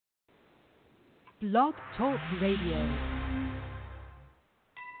Blog Talk Radio.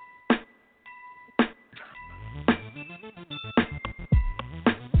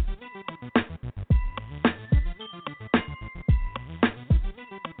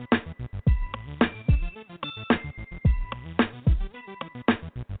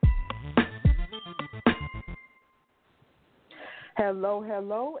 Hello,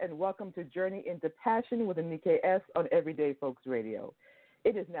 hello, and welcome to Journey into Passion with Anika S on Everyday Folks Radio.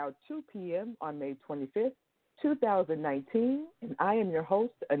 It is now 2 p.m. on May 25th, 2019, and I am your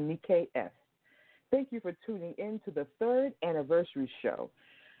host, Anika S. Thank you for tuning in to the third anniversary show.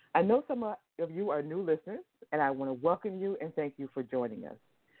 I know some of you are new listeners, and I want to welcome you and thank you for joining us.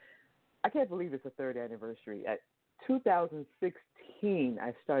 I can't believe it's the third anniversary. At 2016,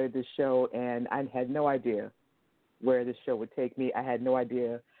 I started this show, and I had no idea where this show would take me. I had no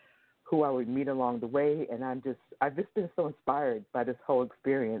idea who I would meet along the way, and I've just been so inspired by this whole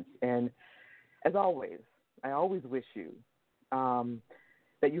experience. And as always, I always wish you I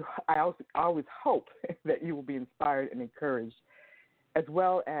always hope that you will be inspired and encouraged, as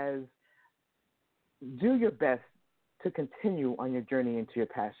well as do your best to continue on your journey into your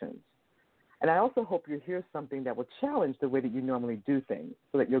passions. And I also hope you hear something that will challenge the way that you normally do things,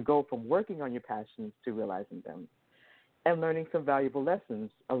 so that you'll go from working on your passions to realizing them, and learning some valuable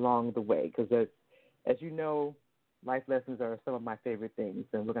lessons along the way. Because as you know, life lessons are some of my favorite things,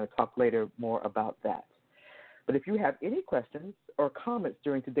 and we're going to talk later more about that. But if you have any questions or comments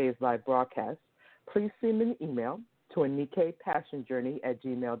during today's live broadcast, please send me an email to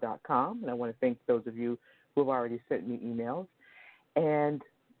anikapassionjourney@gmail.com. And I want to thank those of you who have already sent me emails. And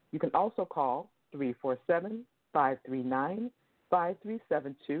you can also call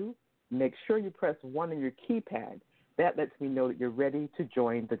 347-539-5372. Make sure you press 1 on your keypad. That lets me know that you're ready to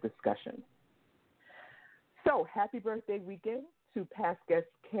join the discussion. So, happy birthday weekend to past guest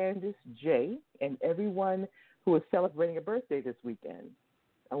Candace J. and everyone who is celebrating a birthday this weekend.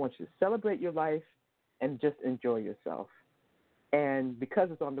 I want you to celebrate your life and just enjoy yourself. And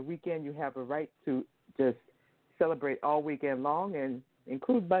because it's on the weekend, you have a right to just celebrate all weekend long and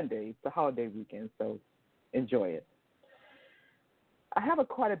include Monday. It's the holiday weekend, so enjoy it. I have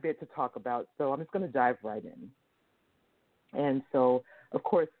quite a bit to talk about, so I'm just going to dive right in. And so, of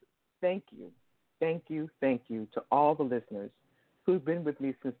course, thank you to all the listeners who've been with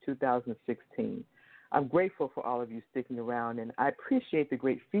me since 2016. I'm grateful for all of you sticking around, and I appreciate the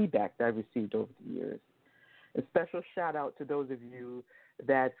great feedback that I've received over the years. A special shout out to those of you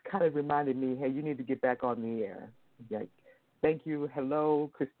that kind of reminded me, hey, you need to get back on the air. Like, thank you. Hello,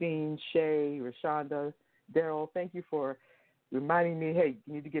 Christine, Shay, Rashonda, Daryl. Thank you for reminding me, hey,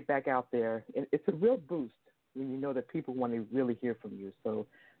 you need to get back out there. And it's a real boost when you know that people want to really hear from you. So,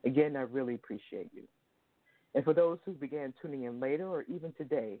 again, I really appreciate you. And for those who began tuning in later or even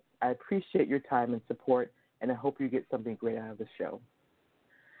today, I appreciate your time and support, and I hope you get something great out of the show.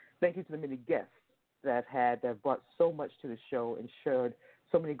 Thank you to the many guests that I've had that have brought so much to the show and shared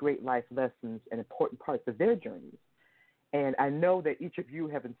so many great life lessons and important parts of their journeys. And I know that each of you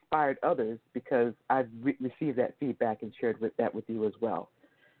have inspired others because I've received that feedback and shared that with you as well.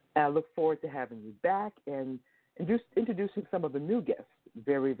 And I look forward to having you back and introducing some of the new guests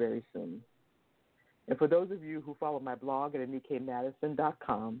very, very soon. And for those of you who follow my blog at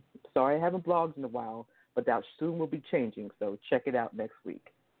anikmadison.com, sorry I haven't blogged in a while, but that soon will be changing, so check it out next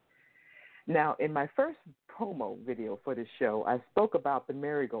week. Now, in my first promo video for this show, I spoke about the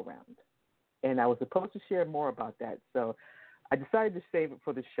merry-go-round, and I was supposed to share more about that, so I decided to save it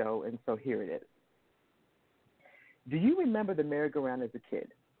for the show, and so here it is. Do you remember the merry-go-round as a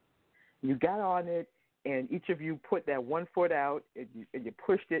kid? You got on it, and each of you put that one foot out, and you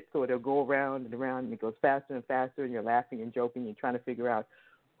pushed it so it'll go around and around, and it goes faster and faster, and you're laughing and joking and trying to figure out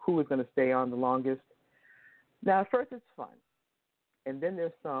who is going to stay on the longest. Now, at first it's fun, and then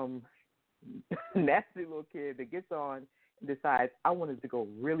there's some nasty little kid that gets on and decides, I want it to go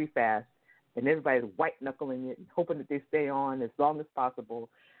really fast, and everybody's white-knuckling it and hoping that they stay on as long as possible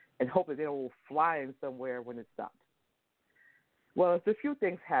and hope that they don't go flying somewhere when it stops. Well, there's a few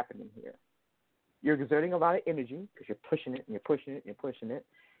things happening here. You're exerting a lot of energy because you're pushing it and you're pushing it and you're pushing it,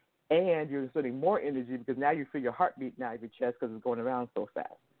 and you're exerting more energy because now you feel your heartbeat out of your chest because it's going around so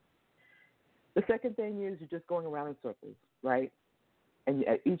fast. The second thing is you're just going around in circles, right? And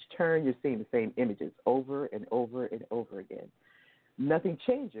at each turn, you're seeing the same images over and over and over again. Nothing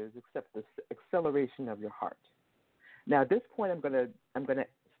changes except the acceleration of your heart. Now, at this point, I'm going to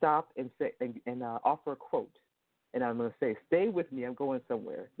stop and say and offer a quote. And I'm going to say, stay with me, I'm going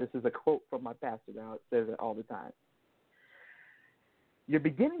somewhere. This is a quote from my pastor now. It says it all the time. You're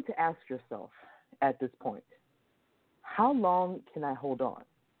beginning to ask yourself at this point, how long can I hold on?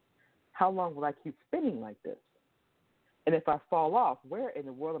 How long will I keep spinning like this? And if I fall off, where in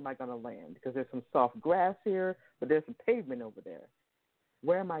the world am I going to land? Because there's some soft grass here, but there's some pavement over there.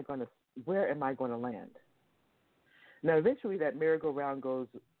 Where am I going to land? Now, eventually that merry-go-round goes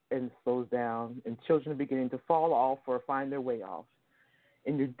and slows down, and children are beginning to fall off or find their way off.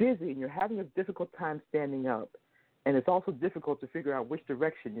 And you're dizzy, and you're having a difficult time standing up. And it's also difficult to figure out which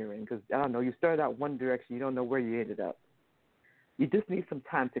direction you're in because, I don't know, you started out one direction, you don't know where you ended up. You just need some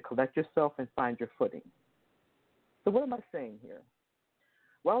time to collect yourself and find your footing. So what am I saying here?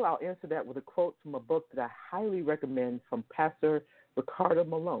 Well, I'll answer that with a quote from a book that I highly recommend from Pastor Ricardo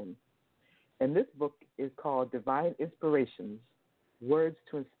Malone. And this book is called Divine Inspirations, Words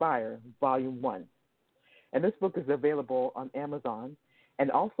to Inspire, Volume 1. And this book is available on Amazon and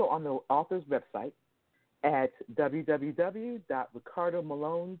also on the author's website at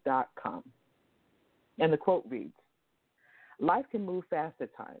www.ricardomalone.com. And the quote reads, "Life can move fast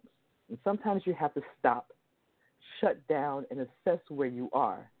at times, and sometimes you have to stop, shut down, and assess where you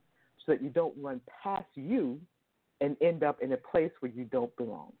are so that you don't run past you and end up in a place where you don't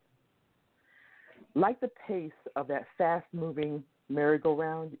belong." Like the pace of that fast-moving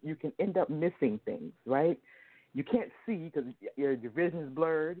merry-go-round, you can end up missing things, right? You can't see because your vision is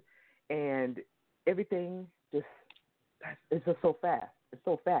blurred, and everything it's just so fast. It's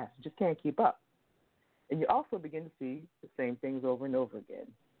so fast. You just can't keep up. And you also begin to see the same things over and over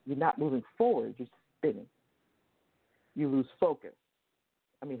again. You're not moving forward. You're spinning. You lose focus.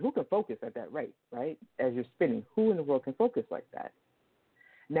 I mean, who can focus at that rate, right? As you're spinning, who in the world can focus like that?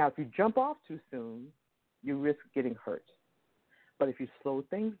 Now, if you jump off too soon, you risk getting hurt. But if you slow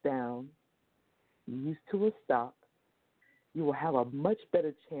things down, use to a stop, you will have a much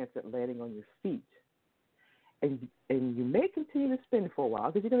better chance at landing on your feet. And you may continue to spin for a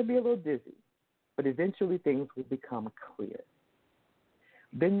while because you're going to be a little dizzy, but eventually things will become clear.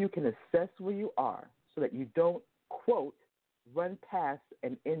 Then you can assess where you are so that you don't, quote, run past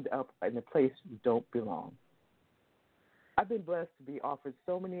and end up in a place you don't belong. I've been blessed to be offered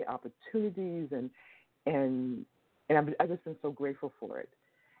so many opportunities, and I've just been so grateful for it.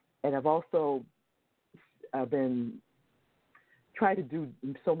 And I've also been trying to do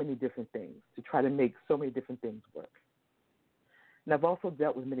so many different things, to try to make so many different things work. And I've also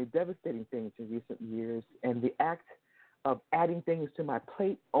dealt with many devastating things in recent years, and the act of adding things to my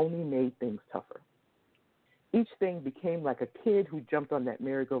plate only made things tougher. Each thing became like a kid who jumped on that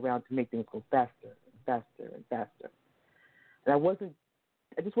merry-go-round to make things go faster and faster and faster. And I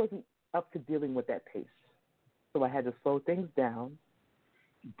just wasn't up to dealing with that pace. So I had to slow things down,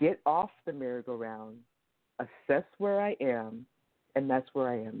 get off the merry-go-round, assess where I am, and that's where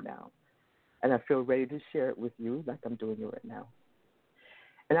I am now. And I feel ready to share it with you like I'm doing it right now.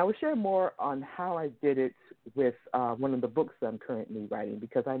 And I will share more on how I did it with one of the books that I'm currently writing,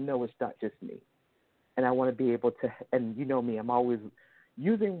 because I know it's not just me. And I want to be able to, and you know me, I'm always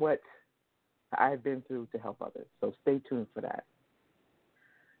using what I've been through to help others. So stay tuned for that.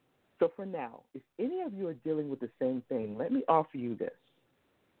 So for now, if any of you are dealing with the same thing, let me offer you this.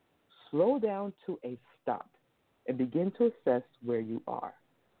 Slow down to a stop and begin to assess where you are.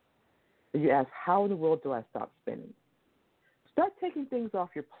 And you ask, how in the world do I stop spinning? Start taking things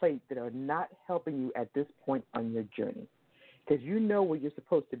off your plate that are not helping you at this point on your journey, because you know where you're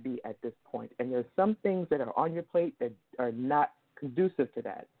supposed to be at this point. And there are some things that are on your plate that are not conducive to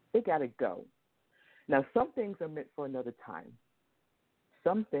that. They got to go. Now, some things are meant for another time.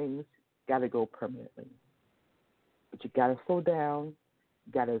 Some things got to go permanently. But you got to slow down.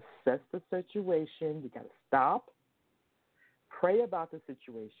 You got to assess the situation. You got to stop. Pray about the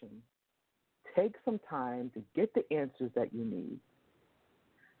situation. Take some time to get the answers that you need.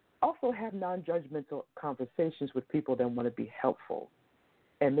 Also have non-judgmental conversations with people that want to be helpful.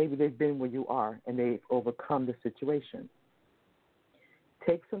 And maybe they've been where you are and they've overcome the situation.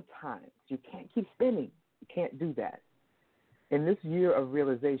 Take some time. You can't keep spinning. You can't do that. In this year of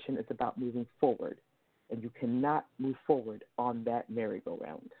realization, it's about moving forward. And you cannot move forward on that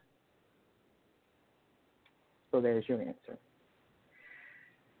merry-go-round. So there's your answer.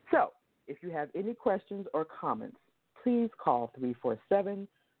 So if you have any questions or comments, please call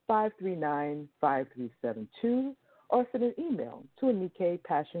 347-539-5372 or send an email to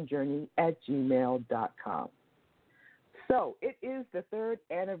anikapassionjourney@gmail.com. So it is the 3rd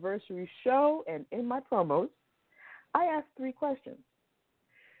anniversary show, and in my promos, I asked 3 questions.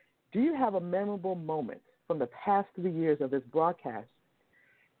 Do you have a memorable moment from the past 3 years of this broadcast?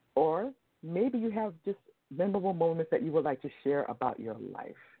 Or maybe you have just memorable moments that you would like to share about your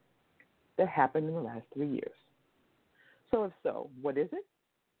life that happened in the last 3 years. So if so, what is it?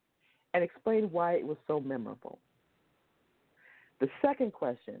 And explain why it was so memorable. The second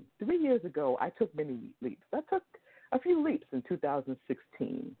question, 3 years ago, I took many leaps. I took a few leaps in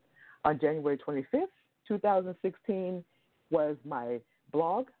 2016. On January 25th, 2016 was my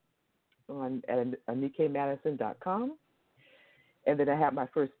blog on at AnikaMadison.com. And then I had my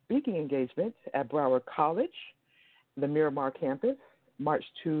first speaking engagement at Broward College, the Miramar campus, March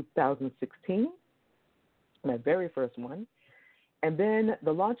 2016, my very first one. And then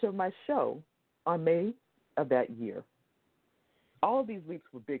the launch of my show on May of that year. All of these leaps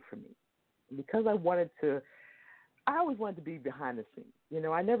were big for me because I always wanted to be behind the scenes. You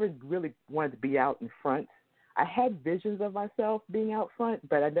know, I never really wanted to be out in front. I had visions of myself being out front,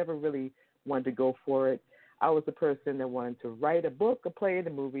 but I never really wanted to go for it. I was the person that wanted to write a book, a play, and a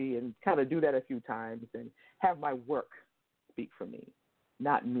movie, and kind of do that a few times and have my work speak for me,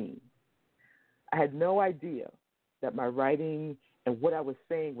 not me. I had no idea that my writing and what I was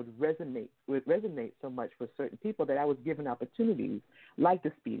saying would resonate so much with certain people that I was given opportunities like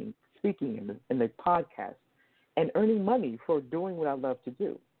the speaking and the podcast and earning money for doing what I love to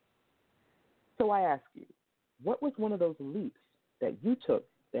do. So I ask you, what was one of those leaps that you took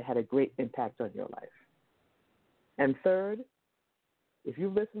that had a great impact on your life? And third, if you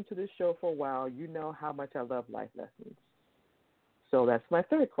listen to this show for a while, you know how much I love life lessons. So that's my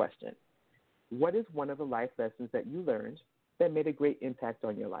third question. What is one of the life lessons that you learned that made a great impact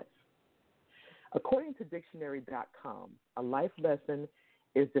on your life? According to dictionary.com, a life lesson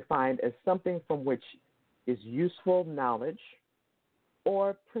is defined as something from which is useful knowledge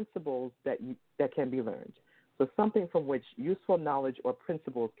or principles that can be learned. So something from which useful knowledge or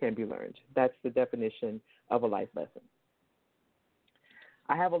principles can be learned. That's the definition of a life lesson.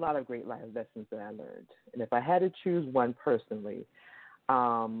 I have a lot of great life lessons that I learned. And if I had to choose one personally,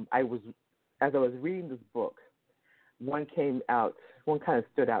 as I was reading this book, one kind of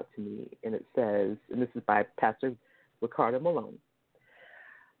stood out to me, and it says, and this is by Pastor Ricardo Malone,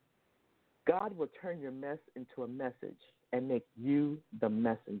 God will turn your mess into a message and make you the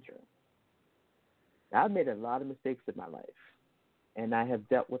messenger. Now, I've made a lot of mistakes in my life, and I have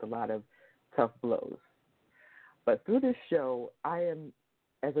dealt with a lot of tough blows. But through this show, I am,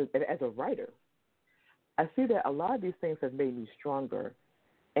 as a writer, I see that a lot of these things have made me stronger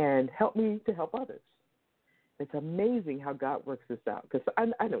and helped me to help others. It's amazing how God works this out, because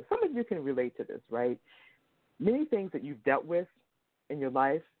I know some of you can relate to this, right? Many things that you've dealt with in your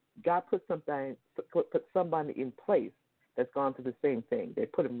life, God put somebody in place that's gone through the same thing. They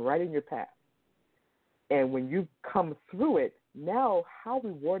put them right in your path. And when you come through it, now how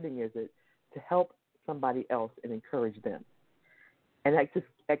rewarding is it to help somebody else and encourage them? And that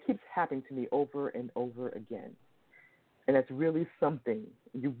keeps happening to me over and over again. And that's really something.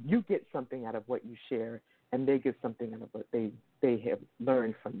 You get something out of what you share, and they get something out of what they have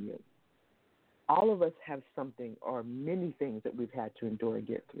learned from you. All of us have something or many things that we've had to endure and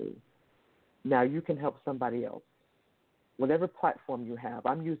get through. Now you can help somebody else. Whatever platform you have,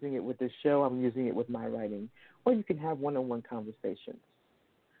 I'm using it with this show, I'm using it with my writing, or you can have one-on-one conversations.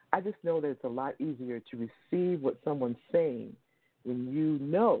 I just know that it's a lot easier to receive what someone's saying when you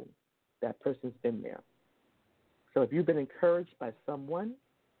know that person's been there. So if you've been encouraged by someone,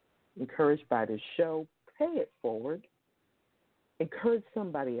 encouraged by this show, pay it forward. Encourage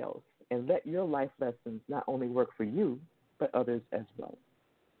somebody else and let your life lessons not only work for you, but others as well.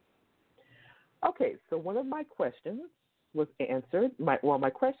 Okay, so one of my questions was answered. My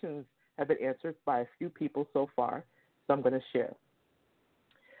questions have been answered by a few people so far, so I'm going to share.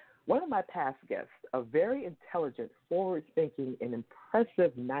 One of my past guests, a very intelligent, forward-thinking, and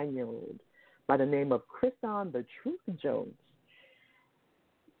impressive 9-year-old by the name of Kriston "The Truth" Jones,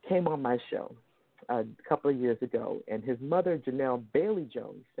 came on my show a couple of years ago, and his mother, Janelle Bailey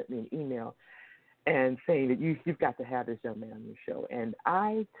Jones, sent me an email and saying that you've got to have this young man on your show. And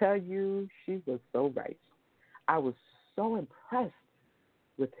I tell you, she was so right. I was so impressed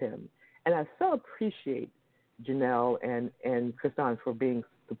with him, and I so appreciate Janelle and Kriston for being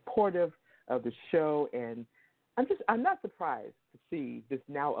supportive of the show, and I'm not surprised to see this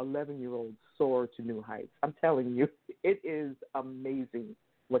now 11-year-old soar to new heights. I'm telling you, it is amazing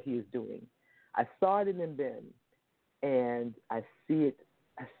what he is doing. I saw it in him then, and I see it.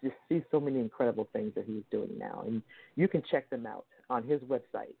 I just see so many incredible things that he's doing now, and you can check them out on his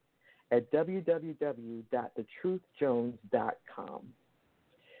website at www.thetruthjones.com.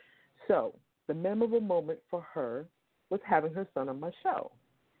 So the memorable moment for her was having her son on my show,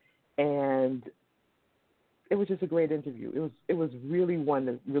 and it was just a great interview. It was really one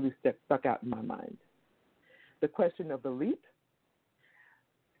that really stuck out in my mind. The question of the leap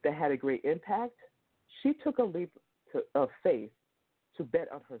that had a great impact, she took a leap of faith to bet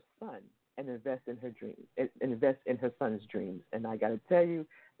on her son and invest in her dreams, and invest in her son's dreams. And I got to tell you,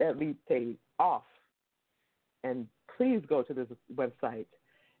 that leap paid off. And please go to this website.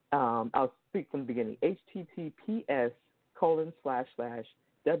 I'll speak from the beginning.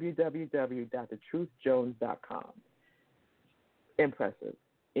 https://www.thetruthjones.com. Impressive.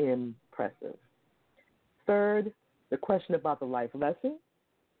 Impressive. Third, the question about the life lesson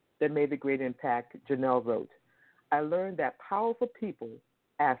that made the great impact. Janelle wrote, I learned that powerful people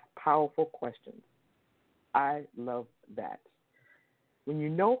ask powerful questions. I love that. When you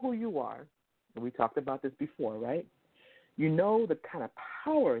know who you are, and we talked about this before, right? You know the kind of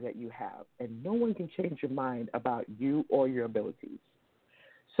power that you have, and no one can change your mind about you or your abilities.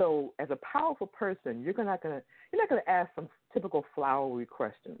 So, as a powerful person, you're not gonna ask some typical flowery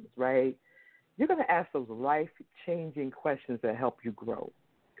questions, right? You're gonna ask those life-changing questions that help you grow,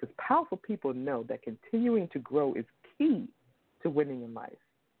 because powerful people know that continuing to grow is key to winning in life.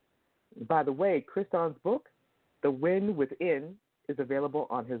 By the way, Kriston's book, The Win Within, is available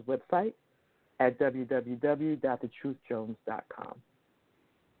on his website at www.thetruthjones.com.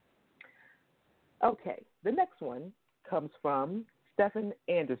 Okay, the next one comes from Stephen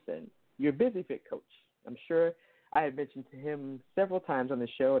Anderson, your Busy Fit coach. I'm sure I have mentioned to him several times on the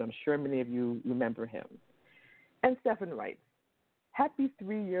show, and I'm sure many of you remember him. And Stephen writes, Happy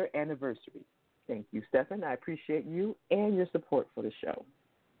 3-year anniversary. Thank you, Stephen. I appreciate you and your support for the show.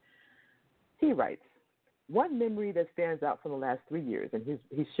 He writes, one memory that stands out from the last 3 years, and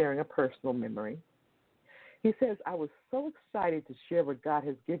he's sharing a personal memory. He says, I was so excited to share what God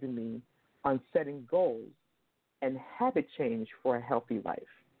has given me on setting goals and habit change for a healthy life.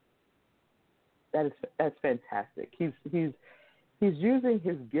 That's fantastic. He's using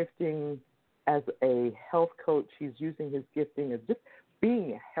his gifting as a health coach. He's using his gifting as just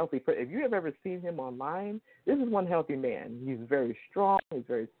being a healthy person. If you have ever seen him online, this is one healthy man. He's very strong. He's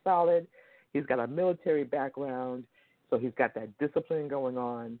very solid. He's got a military background, so he's got that discipline going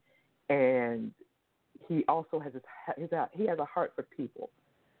on, and he also has he has a heart for people.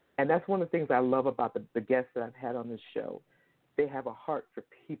 And that's one of the things I love about the guests that I've had on this show. They have a heart for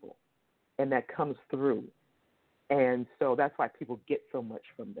people, and that comes through. And so that's why people get so much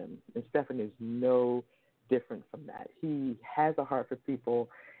from them. And Stephen is no different from that. He has a heart for people,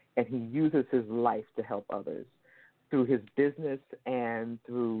 and he uses his life to help others through his business and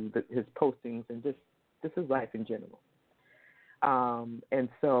through his postings and just his life in general. And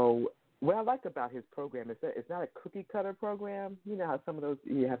so what I like about his program is that it's not a cookie-cutter program. You know how some of those,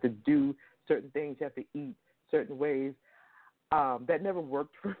 you have to do certain things, you have to eat certain ways. That never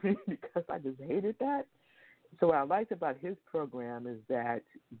worked for me because I just hated that. So what I liked about his program is that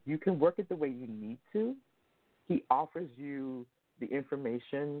you can work it the way you need to. He offers you the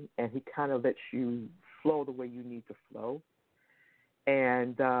information, and he kind of lets you flow the way you need to flow.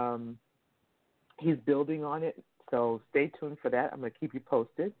 And he's building on it, so stay tuned for that. I'm going to keep you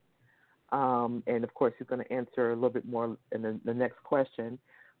posted. And, of course, he's going to answer a little bit more in the next question.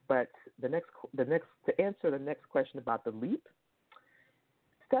 But to answer the next question about the leap,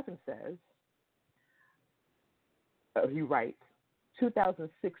 Stephen says, he writes,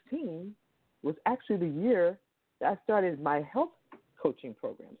 2016 was actually the year that I started my health coaching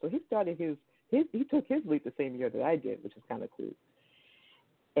program. So he started he took his leap the same year that I did, which is kind of cool.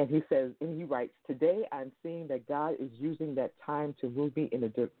 And he says, and he writes, today I'm seeing that God is using that time to move me in a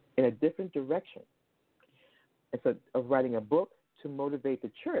different direction. It's of writing a book to motivate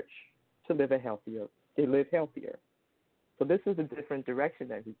the church to live healthier. So this is a different direction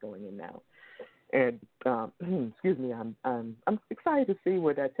that he's going in now. And excuse me, I'm excited to see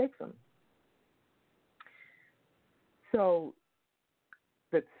where that takes him. So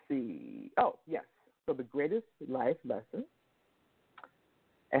let's see. Oh, yes. So the greatest life lesson,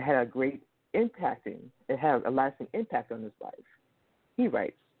 it had a lasting impact on his life. He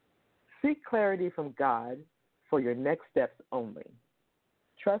writes, seek clarity from God for your next steps only.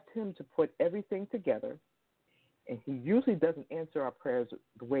 Trust him to put everything together, and he usually doesn't answer our prayers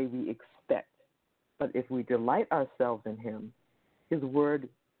the way we expect. But if we delight ourselves in him, his word,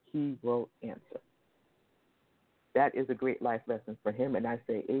 he will answer. That is a great life lesson for him, and I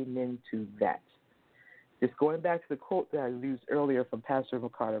say amen to that. Just going back to the quote that I used earlier from Pastor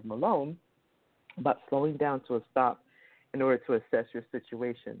Ricardo Malone about slowing down to a stop in order to assess your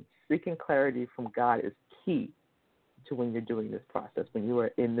situation. Seeking clarity from God is key to when you're doing this process, when you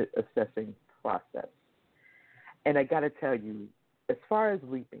are in the assessing process. And I got to tell you, as far as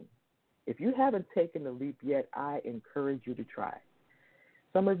leaping, if you haven't taken the leap yet, I encourage you to try.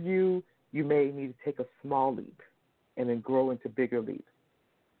 Some of you may need to take a small leap and then grow into bigger leaps.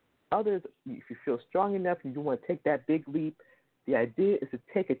 Others, if you feel strong enough and you want to take that big leap, The idea is to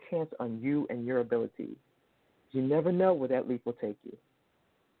take a chance on you and your abilities. You never know where that leap will take you.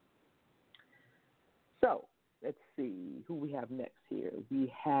 So, let's see who we have next here.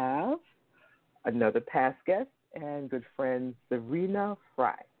 We have another past guest and good friend, Zarina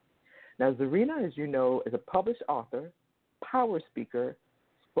Fry. Now, Zarina, as you know, is a published author, power speaker,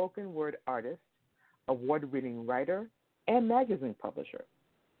 spoken word artist, award-winning writer, and magazine publisher,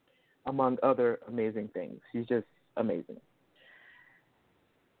 among other amazing things. She's just amazing.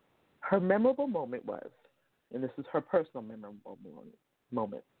 Her memorable moment was, and this is her personal memorable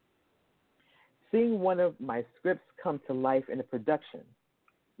moment, seeing one of my scripts come to life in a production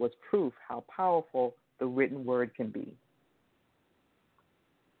was proof how powerful the written word can be.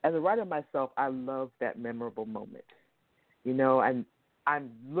 As a writer myself, I love that memorable moment. You know, I'm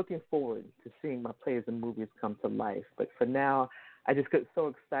looking forward to seeing my plays and movies come to life. But for now, I just get so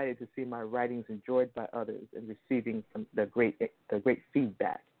excited to see my writings enjoyed by others and receiving the great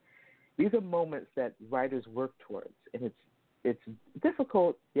feedback. These are moments that writers work towards, and it's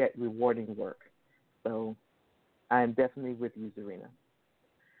difficult yet rewarding work. So I am definitely with you, Zarina.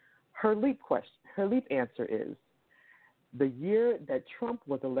 Her leap answer is the year that Trump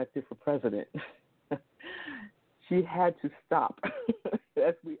was elected for president. She had to stop,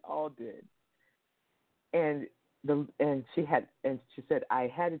 as we all did, and she said I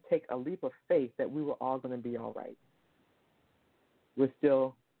had to take a leap of faith that we were all going to be all right. We're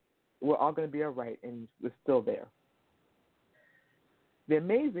all going to be all right, and we're still there. The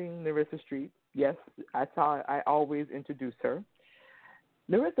amazing Narissa Street, yes, I always introduce her.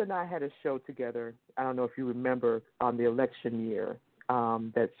 Narissa and I had a show together, I don't know if you remember, on the election year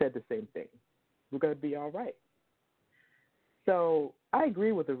that said the same thing. We're going to be all right. So I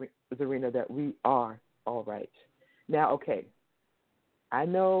agree with Zarina that we are all right. Now, okay, I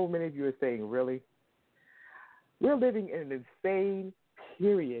know many of you are saying, really? We're living in an insane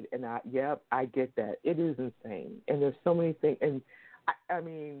period, and I get that. It is insane, and there's so many things. And I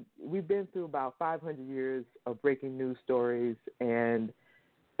mean, we've been through about 500 years of breaking news stories, and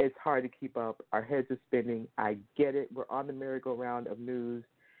it's hard to keep up. Our heads are spinning. I get it. We're on the merry-go-round of news,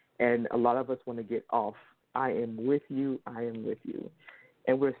 and a lot of us want to get off. I am with you. I am with you.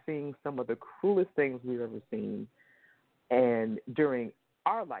 And we're seeing some of the cruelest things we've ever seen, and during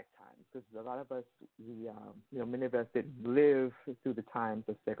our lifetime, because a lot of us, many of us didn't live through the times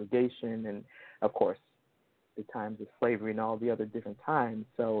of segregation and, of course, the times of slavery and all the other different times.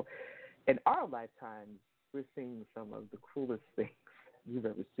 So in our lifetimes, we're seeing some of the cruelest things we've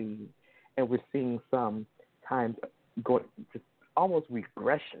ever seen, and we're seeing some times going just almost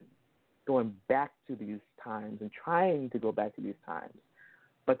regression, going back to these times and trying to go back to these times.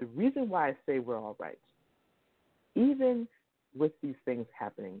 But the reason why I say we're all right, even with these things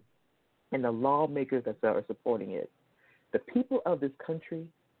happening and the lawmakers that are supporting it, the people of this country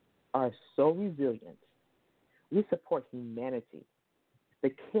are so resilient. We support humanity,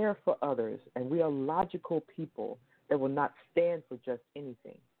 the care for others, and we are logical people that will not stand for just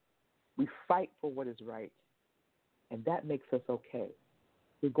anything. We fight for what is right, and that makes us okay.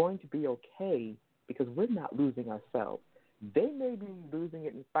 We're going to be okay because we're not losing ourselves. They may be losing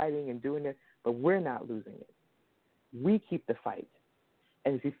it and fighting and doing it, but we're not losing it. We keep the fight.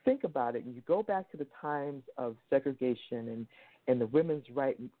 And if you think about it, and you go back to the times of segregation and the women's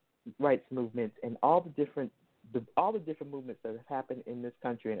rights movement and all the different movements that have happened in this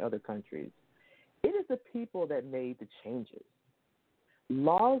country and other countries, it is the people that made the changes.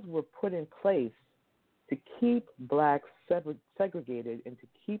 Laws were put in place to keep blacks segregated and to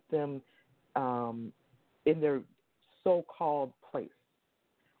keep them in their so-called place.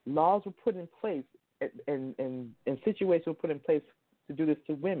 Laws were put in place and situations were put in place to do this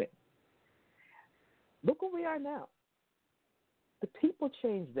to women. Look where we are now. The people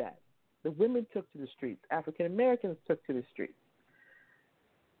changed that. The women took to the streets. African Americans took to the streets.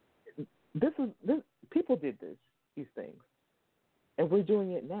 People did these things, and we're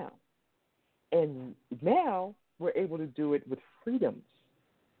doing it now. And now we're able to do it with freedoms.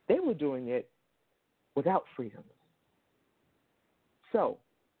 They were doing it without freedoms. So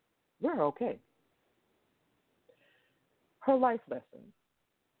we're okay. Her life lesson: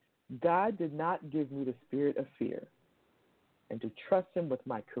 God did not give me the spirit of fear, and to trust Him with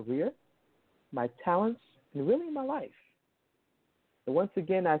my career, my talents, and really my life. And once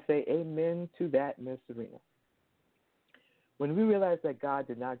again, I say amen to that, Ms. Serena. When we realize that God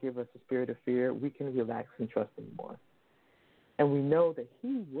did not give us a spirit of fear, we can relax and trust Him more. And we know that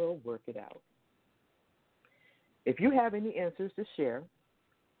He will work it out. If you have any answers to share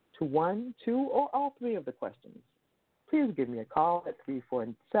to one, two, or all three of the questions, please give me a call at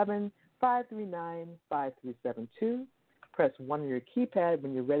 347-539-5372. Press 1 on your keypad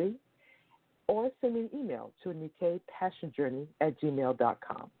when you're ready, or send me an email to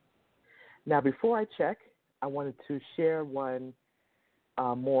anikapassionjourney@gmail.com. Now, before I check, I wanted to share one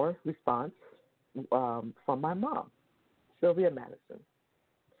more response from my mom, Sylvia Madison.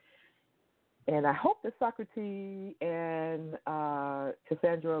 And I hope that Socrates and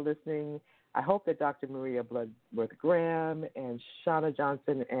Cassandra are listening. I hope that Dr. Maria Bloodworth Graham and Shauna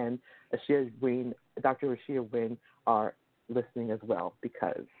Johnson and Dr. Rashia Wynn are listening as well,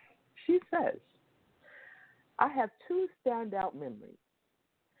 because she says, I have two standout memories.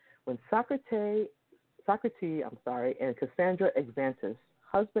 When Socrates and Cassandra Exantis,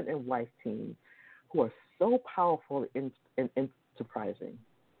 husband and wife team, who are so powerful and enterprising.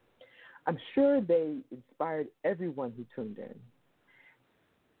 I'm sure they inspired everyone who tuned in.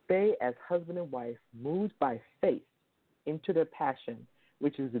 They, as husband and wife, moved by faith into their passion,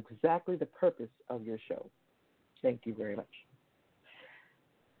 which is exactly the purpose of your show. Thank you very much.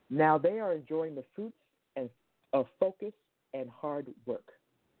 Now they are enjoying the fruits of focus and hard work.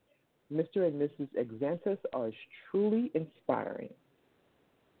 Mr. and Mrs. Exantis are truly inspiring.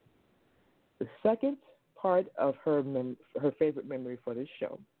 The second part of her favorite memory for this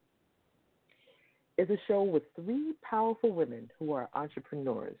show is a show with three powerful women who are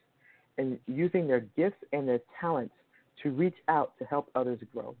entrepreneurs and using their gifts and their talents to reach out to help others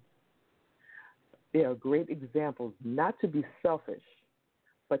grow. They are great examples not to be selfish,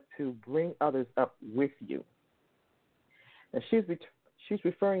 but to bring others up with you. Now, she's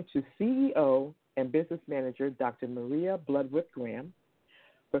referring to CEO and business manager Dr. Maria Bloodworth Graham,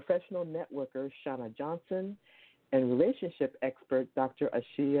 professional networker Shauna Johnson, and relationship expert Dr.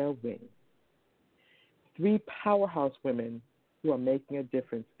 Ashia Wing. Three powerhouse women who are making a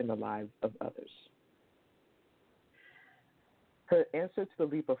difference in the lives of others. Her answer to the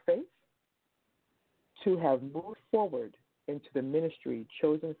leap of faith: to have moved forward into the ministry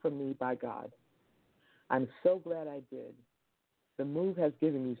chosen for me by God. I'm so glad I did. The move has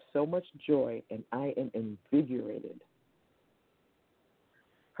given me so much joy, and I am invigorated.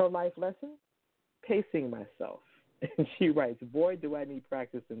 Her life lesson: pacing myself. And she writes, boy, do I need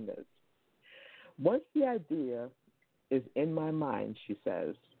practice in this. Once the idea is in my mind, she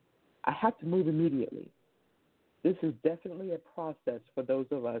says, I have to move immediately. This is definitely a process for those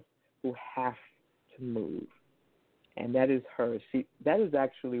of us who have to move. And that is her. That is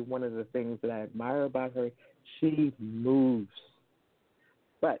actually one of the things that I admire about her. She moves.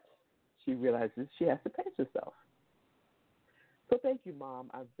 But she realizes she has to pace herself. So thank you, Mom.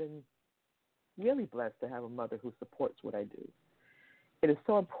 I've been really blessed to have a mother who supports what I do. It is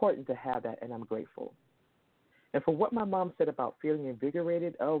so important to have that, and I'm grateful. And for what my mom said about feeling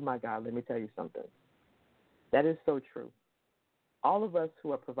invigorated, oh, my God, let me tell you something. That is so true. All of us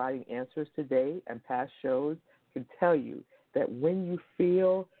who are providing answers today and past shows can tell you that when you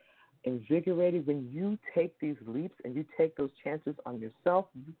feel invigorated, when you take these leaps and you take those chances on yourself,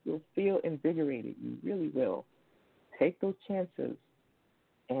 you will feel invigorated. You really will. Take those chances,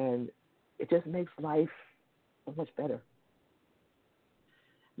 and it just makes life so much better.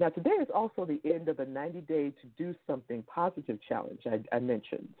 Now, today is also the end of the 90-day to do something positive challenge I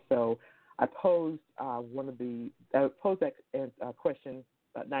mentioned. So I posed that question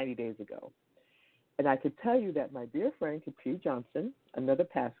about 90 days ago. And I could tell you that my dear friend, Capri Johnson, another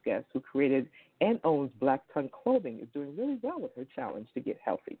past guest who created and owns Black Ton Clothing, is doing really well with her challenge to get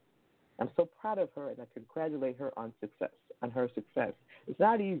healthy. I'm so proud of her, and I congratulate her on her success. It's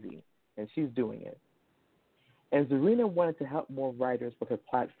not easy, and she's doing it. And Zarina wanted to help more writers with her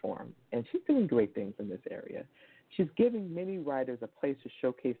platform, and she's doing great things in this area. She's giving many writers a place to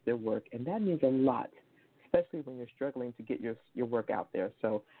showcase their work, and that means a lot, especially when you're struggling to get your work out there.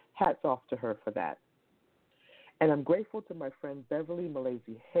 So hats off to her for that. And I'm grateful to my friend Beverly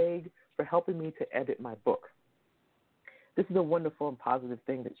Malaysia Haig for helping me to edit my book. This is a wonderful and positive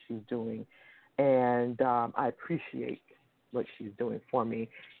thing that she's doing, and I appreciate what she's doing for me.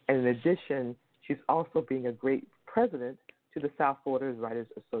 And in addition, she's also being a great president to the South Florida Writers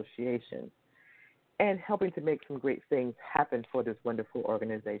Association and helping to make some great things happen for this wonderful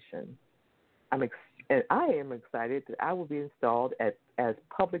organization. And I am excited that I will be installed as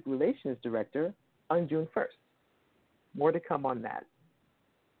Public Relations Director on June 1st. More to come on that.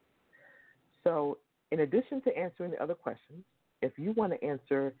 So in addition to answering the other questions, if you want to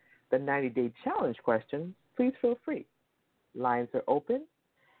answer the 90-day challenge question, please feel free. Lines are open,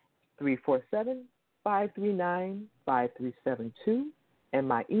 347-539-5372, and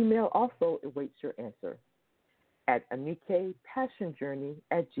my email also awaits your answer at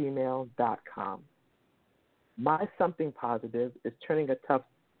anikapassionjourney@gmail.com. My something positive is turning a tough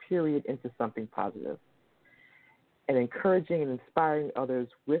period into something positive. and encouraging and inspiring others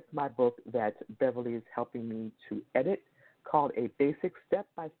with my book that Beverly is helping me to edit called A Basic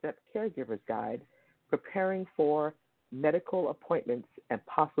Step-by-Step Caregiver's Guide, Preparing for Medical Appointments and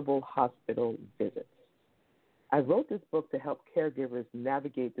Possible Hospital Visits. I wrote this book to help caregivers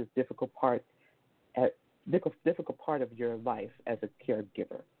navigate this difficult part of your life as a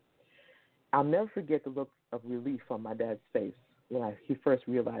caregiver. I'll never forget the look of relief on my dad's face when he first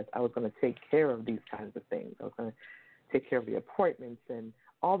realized I was going to take care of these kinds of things. I was going to take care of the appointments and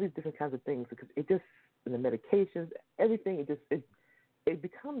all these different kinds of things because it just, and the medications, everything, it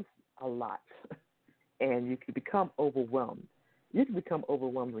becomes a lot, and you can become overwhelmed. You can become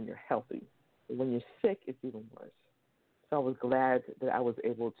overwhelmed when you're healthy. When you're sick, it's even worse. So I was glad that I was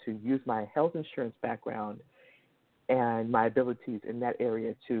able to use my health insurance background and my abilities in that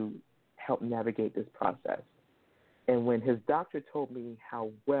area to help navigate this process. And when his doctor told me how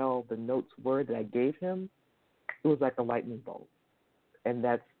well the notes were that I gave him, it was like a lightning bolt. And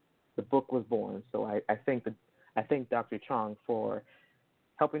the book was born. So I thank Dr. Chong for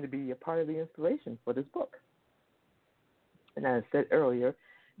helping to be a part of the inspiration for this book. And as I said earlier,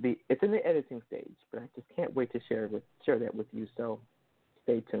 it's in the editing stage, but I just can't wait to share that with you, so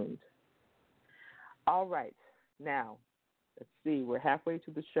stay tuned. All right, now, let's see, we're halfway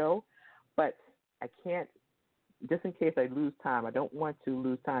to the show, but I can't, just in case I lose time, I don't want to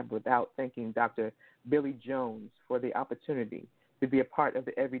lose time without thanking Dr. Billy Jones for the opportunity to be a part of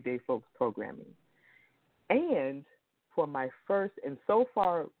the Everyday Folks programming, and for my first and so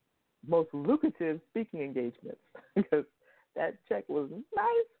far most lucrative speaking engagements, because that check was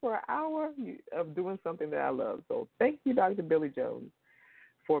nice for an hour of doing something that I love. So thank you, Dr. Billy Jones,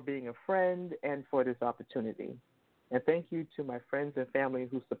 for being a friend and for this opportunity. And thank you to my friends and family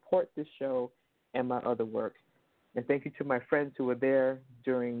who support this show and my other work. And thank you to my friends who were there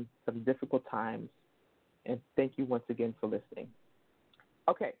during some difficult times. And thank you once again for listening.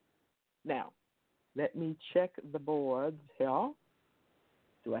 Okay, now, let me check the boards here.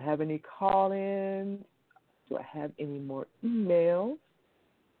 Do I have any call-ins? Do I have any more emails?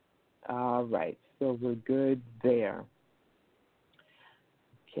 All right, so we're good there.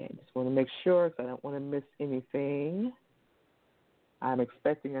 Okay, just want to make sure because I don't want to miss anything. I'm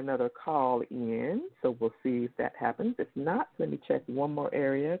expecting another call in, so we'll see if that happens. If not, let me check one more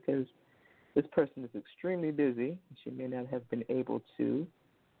area because this person is extremely busy. She may not have been able to.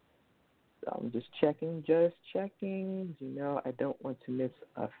 So I'm just checking. You know, I don't want to miss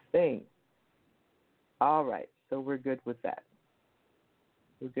a thing. All right, so we're good with that.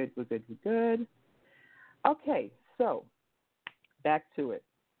 We're good. Okay, so back to it.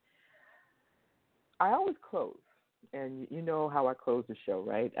 I always close, and you know how I close the show,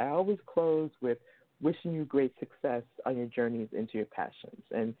 right? I always close with wishing you great success on your journeys into your passions.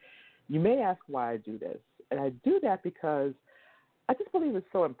 And you may ask why I do this. And I do that because I just believe it's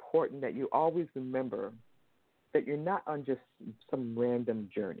so important that you always remember that you're not on just some random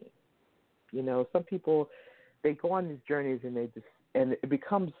journey. You know, some people, they go on these journeys and it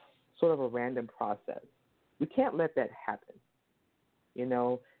becomes sort of a random process. We can't let that happen. You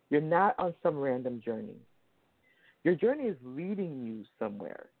know, you're not on some random journey. Your journey is leading you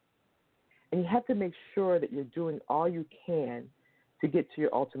somewhere. And you have to make sure that you're doing all you can to get to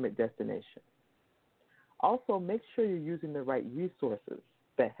your ultimate destination. Also, make sure you're using the right resources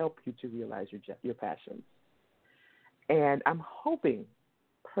that help you to realize your passions. And I'm hoping,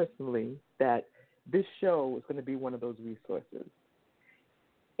 personally, that this show is going to be one of those resources.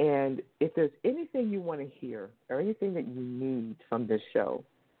 And if there's anything you want to hear or anything that you need from this show,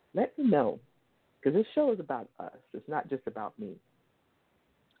 let me know, because this show is about us. It's not just about me.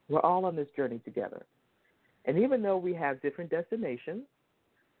 We're all on this journey together. And even though we have different destinations,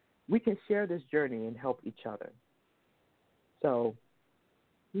 we can share this journey and help each other. So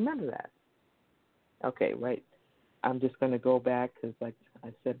remember that. Okay, right. I'm just going to go back because, like I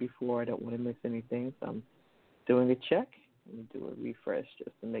said before, I don't want to miss anything. So I'm doing a check. Let me do a refresh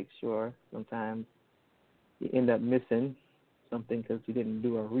just to make sure. Sometimes you end up missing something because you didn't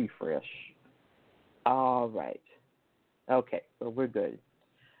do a refresh. All right. Okay, so we're good.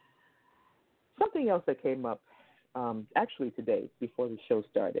 Something else that came up actually today before the show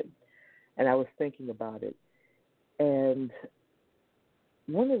started, and I was thinking about it. And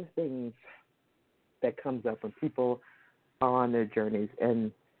one of the things that comes up when people are on their journeys,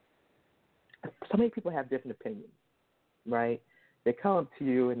 and so many people have different opinions, right? They come up to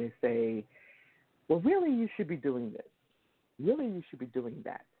you and they say, well, really, you should be doing this. Really, you should be doing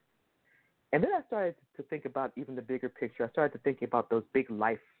that. And then I started to think about even the bigger picture. I started to think about those big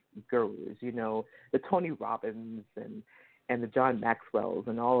life gurus, you know, the Tony Robbins and the John Maxwells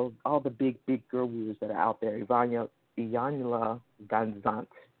and all the big gurus that are out there, Ivana Iyanla Vanzant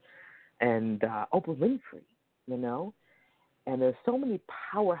and Oprah Winfrey, you know? And there's so many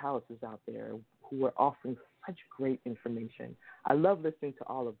powerhouses out there who are offering such great information. I love listening to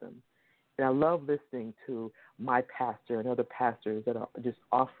all of them. And I love listening to my pastor and other pastors that are just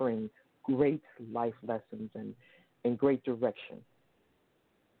offering great life lessons and great direction.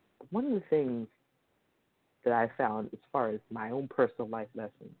 One of the things that I found as far as my own personal life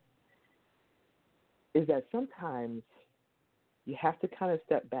lessons is that sometimes you have to kind of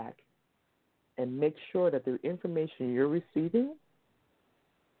step back and make sure that the information you're receiving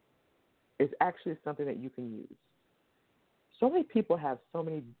is actually something that you can use. So many people have so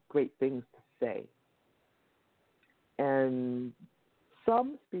many great things to say. And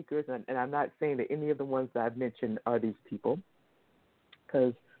some speakers, and I'm not saying that any of the ones that I've mentioned are these people,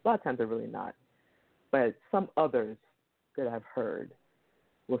 because a lot of times they're really not, but some others that I've heard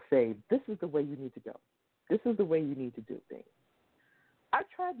will say, this is the way you need to go. This is the way you need to do things. I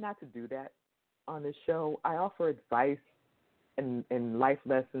tried not to do that on this show. I offer advice and life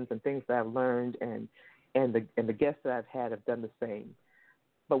lessons and things that I've learned, and the guests that I've had have done the same.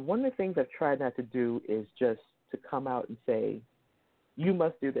 But one of the things I've tried not to do is just to come out and say, you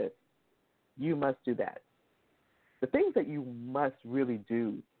must do this, you must do that. The things that you must really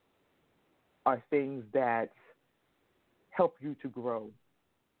do are things that help you to grow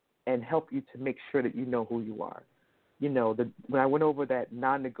and help you to make sure that you know who you are. You know, when I went over that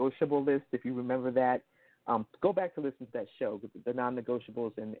non-negotiable list, if you remember that, go back to listen to that show, the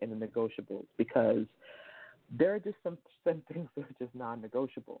non-negotiables and the negotiables, because there are just some things that are just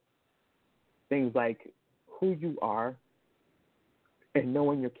non-negotiable. Things like who you are and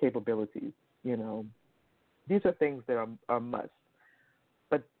knowing your capabilities, you know. These are things that are must.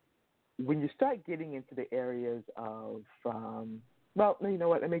 But when you start getting into the areas of, well, you know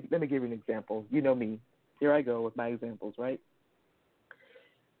what, let me give you an example. You know me. Here I go with my examples, right?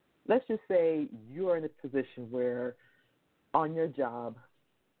 Let's just say you are in a position where on your job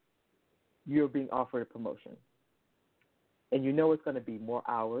you're being offered a promotion. And you know it's going to be more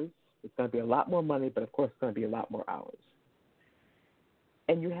hours. It's going to be a lot more money, but of course it's going to be a lot more hours.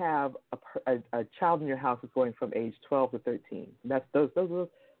 And you have a child in your house that's going from age 12 to 13. And those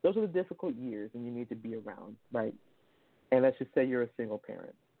are the difficult years, and you need to be around, right? And let's just say you're a single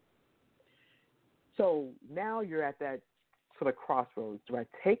parent. So now you're at that sort of crossroads. Do I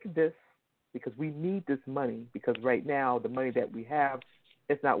take this because we need this money, because right now the money that we have,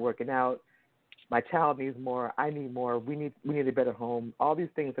 it's not working out. My child needs more. I need more. We need a better home. All these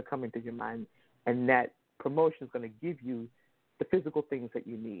things are coming to your mind, and that promotion is going to give you the physical things that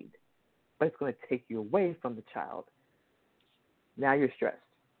you need, but it's going to take you away from the child. Now you're stressed.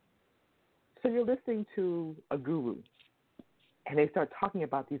 So you're listening to a guru, and they start talking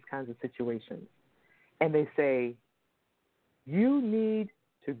about these kinds of situations. And they say, you need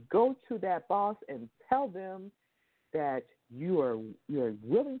to go to that boss and tell them that you're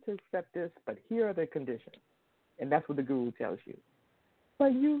willing to accept this, but here are the conditions. And that's what the guru tells you.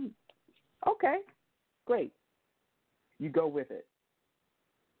 But okay, great. You go with it.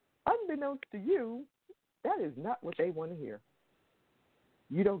 Unbeknownst to you, that is not what they want to hear.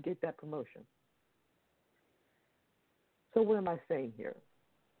 You don't get that promotion. So what am I saying here?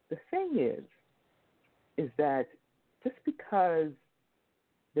 The thing is that just because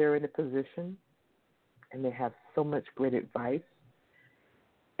they're in a position and they have so much great advice,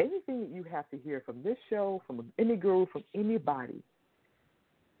 anything that you have to hear from this show, from any guru, from anybody,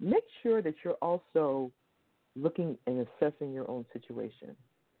 make sure that you're also looking and assessing your own situation.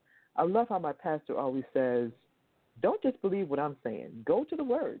 I love how my pastor always says, don't just believe what I'm saying. Go to the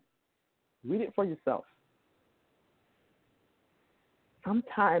Word. Read it for yourself.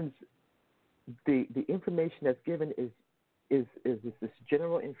 Sometimes the information that's given is this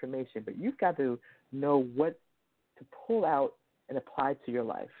general information, but you've got to know what to pull out and apply to your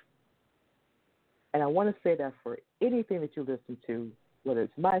life. And I want to say that for anything that you listen to, whether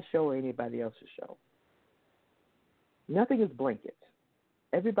it's my show or anybody else's show, nothing is blanket.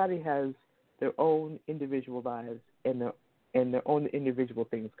 Everybody has their own individual lives and their own individual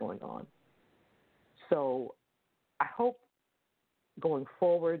things going on. So I hope going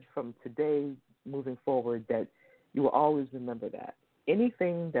forward from today, moving forward, that you will always remember that.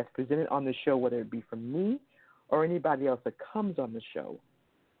 Anything that's presented on the show, whether it be from me or anybody else that comes on the show,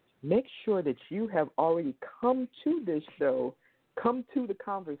 make sure that you have already come to this show, come to the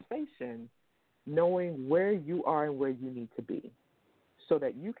conversation, knowing where you are and where you need to be, so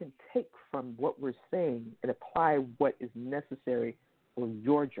that you can take from what we're saying and apply what is necessary for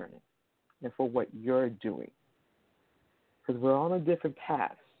your journey and for what you're doing. Because we're on a different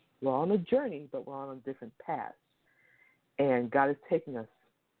path. We're on a journey, but we're on a different path. And God is taking us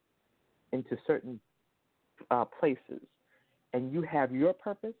into certain places. And you have your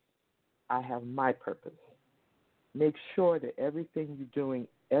purpose, I have my purpose. Make sure that everything you're doing,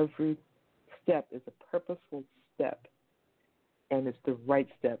 every step is a purposeful step, and it's the right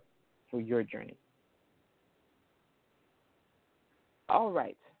step for your journey. All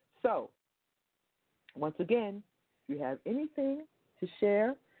right. So, once again, if you have anything to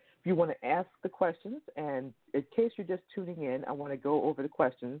share, if you want to ask the questions, and in case you're just tuning in, I want to go over the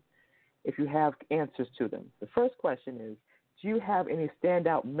questions if you have answers to them. The first question is, do you have any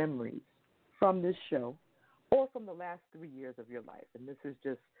standout memories from this show or from the last 3 years of your life? And this is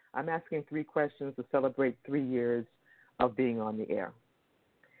just, I'm asking 3 questions to celebrate 3 years of being on the air.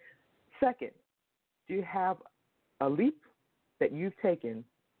 Second, do you have a leap that you've taken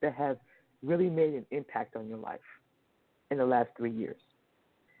that has really made an impact on your life in the last 3 years?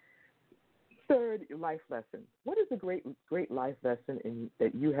 Third, your life lesson. What is a great life lesson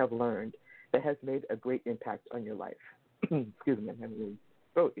that you have learned that has made a great impact on your life? Excuse me, I'm having little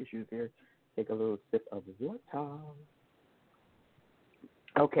throat issues here. Take a little sip of water.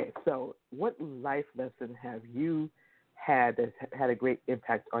 Okay, so what life lesson have you had that had a great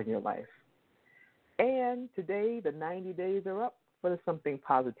impact on your life? And today, the 90 days are up for the Something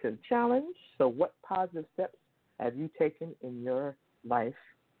Positive Challenge. So what positive steps have you taken in your life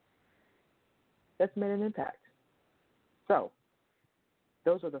that's made an impact? So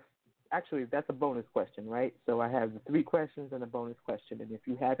those are actually, that's a bonus question, right? So I have the 3 questions and a bonus question. And if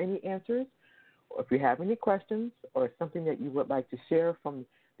you have any answers, or if you have any questions or something that you would like to share from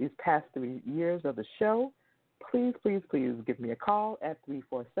these past 3 years of the show, please, please, please give me a call at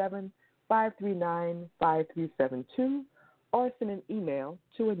 347-539-5372 or send an email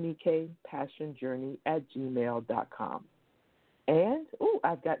to anikapassionjourney@gmail.com. And,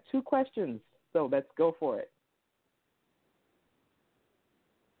 I've got 2 questions, so let's go for it.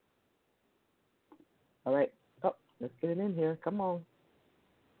 All right. Oh, let's get it in here. Come on.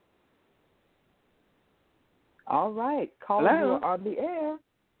 All right. Caller, you are on the air.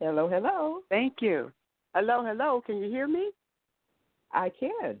 Hello, hello. Thank you. Hello, hello. Can you hear me? I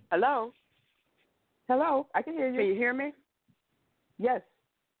can. Hello. Hello. I can hear you. Can you hear me? Yes.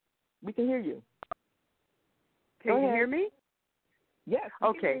 We can hear you. Can you hear me? Yes.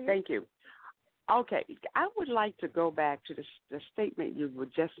 Okay, thank you. Okay, I would like to go back to the statement you were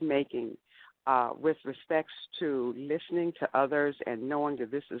just making with respects to listening to others and knowing that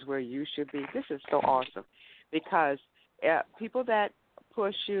this is where you should be. This is so awesome because people that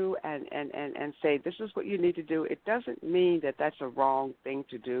push you and say this is what you need to do, it doesn't mean that that's a wrong thing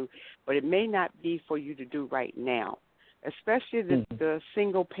to do, but it may not be for you to do right now, especially the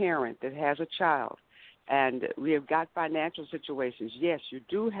single parent that has a child. And we have got financial situations. Yes, you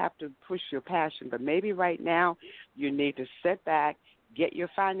do have to push your passion, but maybe right now you need to sit back, get your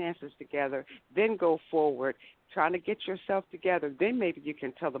finances together, then go forward, trying to get yourself together. Then maybe you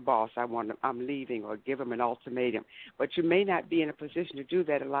can tell the boss, I'm leaving, or give him an ultimatum. But you may not be in a position to do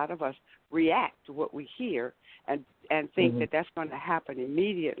that. A lot of us react to what we hear and think that that's going to happen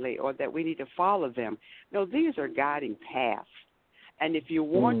immediately or that we need to follow them. No, these are guiding paths. And if you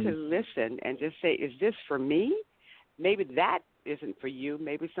want to listen and just say, is this for me? Maybe that isn't for you.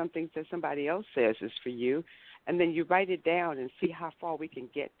 Maybe something that somebody else says is for you. And then you write it down and see how far we can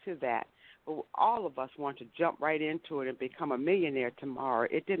get to that. But all of us want to jump right into it and become a millionaire tomorrow.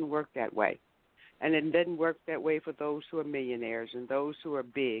 It didn't work that way. And it didn't work that way for those who are millionaires and those who are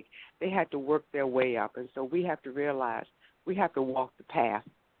big. They had to work their way up. And so we have to realize we have to walk the path,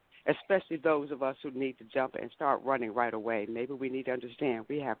 especially those of us who need to jump and start running right away. Maybe we need to understand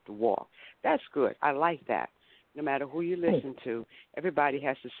we have to walk. That's good. I like that. No matter who you listen to, everybody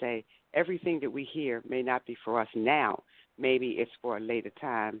has to say everything that we hear may not be for us now. Maybe it's for a later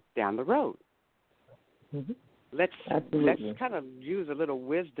time down the road. Let's kind of use a little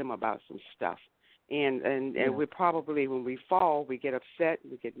wisdom about some stuff. And we probably, when we fall, we get upset,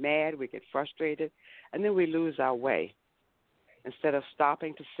 we get mad, we get frustrated, and then we lose our way. Instead of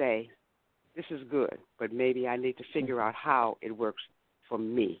stopping to say, this is good, but maybe I need to figure out how it works for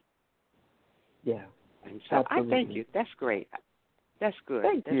me. Yeah. And so I thank you. That's great. That's good.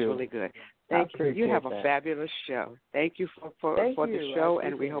 That's really good. Thank you. You have a fabulous show. Thank you for the show,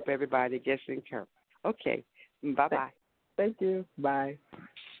 and we hope everybody gets encouraged. Okay. Bye-bye. Thank you. Bye.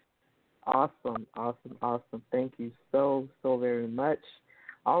 Awesome. Thank you so very much.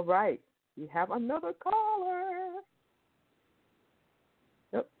 All right. We have another caller.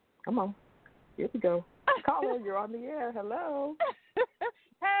 Yep. Come on. Here we go. Caller, you're on the air. Hello.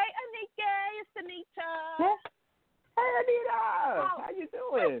 Hey, Anika. It's Anita. Hey, Anita. How you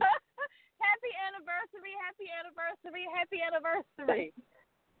doing? Happy anniversary. anniversary.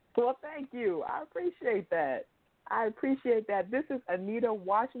 Well, thank you. I appreciate that. This is Anita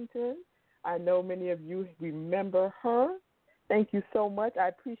Washington. I know many of you remember her. Thank you so much. I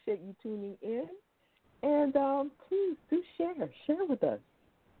appreciate you tuning in. And please do share with us.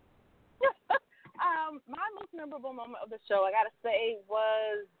 My most memorable moment of the show, I gotta say,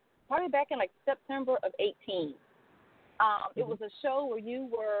 was probably back in like September of 18. It was a show where you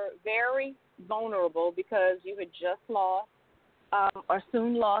were very vulnerable because you had just lost or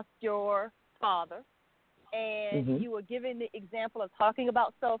soon lost your father, and you were giving the example of talking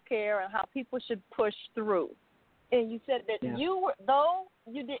about self-care and how people should push through. And you said that you were, though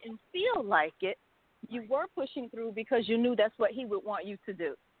you didn't feel like it, you were pushing through because you knew that's what he would want you to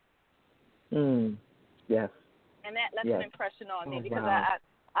do. Yes. And that left an impression on me because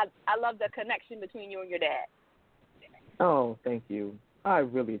I love the connection between you and your dad. Oh, thank you. I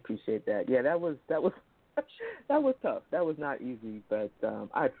really appreciate that. Yeah, that was that was tough. That was not easy, but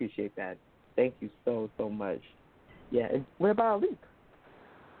I appreciate that. Thank you so much. Yeah. And what about Elite?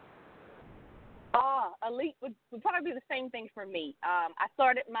 Elite would probably be the same thing for me. I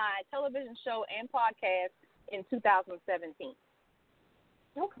started my television show and podcast in 2017.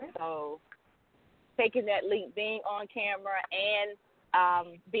 Okay. So taking that leap, being on camera, and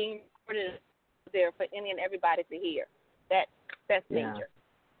being there for any and everybody to hear. That's major.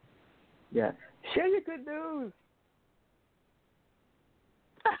 Yeah. Share your good news.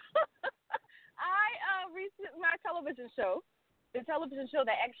 I recently, my television show, the television show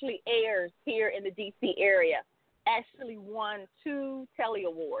that actually airs here in the D.C. area, actually won 2 Telly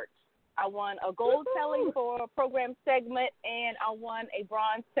Awards. I won a gold Telly for a program segment, and I won a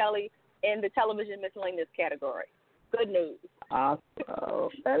bronze Telly in the television miscellaneous category. Good news. Awesome.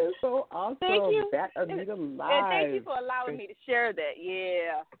 That is so awesome. Thank you. That Anita Live. And thank you for allowing me to share that.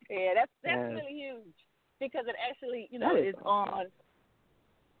 Yeah, that's really huge because it actually, is awesome. On.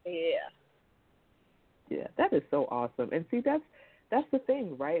 Yeah, that is so awesome. And see, that's the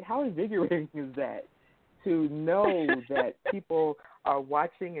thing, right? How invigorating is that to know that people are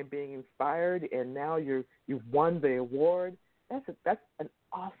watching and being inspired, and now you've won the award? That's an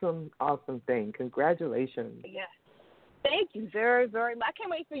awesome thing. Congratulations. Yeah. Thank you very, very much. I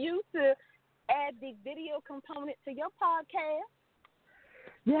can't wait for you to add the video component to your podcast.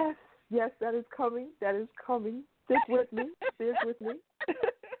 Yes, that is coming. Stick with me.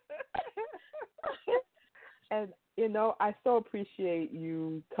 And, I so appreciate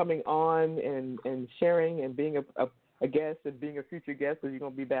you coming on and sharing and being a guest and being a future guest, so you're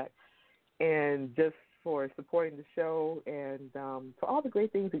going to be back, and just for supporting the show and for all the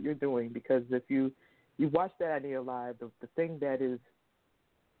great things that you're doing, because if you watch that Anita Live, the thing that is,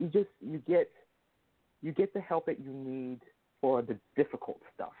 you get the help that you need for the difficult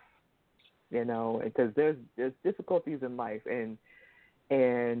stuff, because there's difficulties in life, and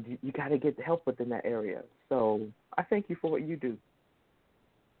you got to get the help within that area. So I thank you for what you do.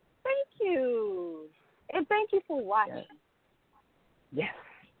 Thank you, and thank you for watching. Yes.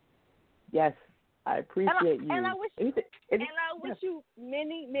 I appreciate you. And I wish you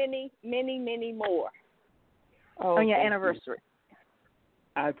many, many, many, many more on your anniversary.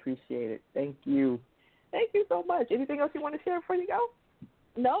 I appreciate it. Thank you. Thank you so much. Anything else you want to share before you go?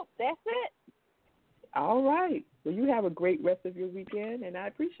 Nope, that's it. All right. Well, you have a great rest of your weekend, and I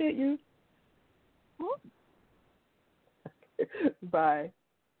appreciate you. Bye.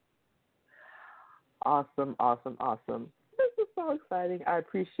 Awesome. This is so exciting. I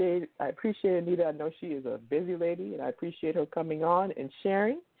appreciate Anita. I know she is a busy lady, and I appreciate her coming on and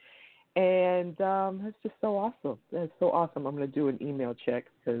sharing. And that's just so awesome. That's so awesome. I'm going to do an email check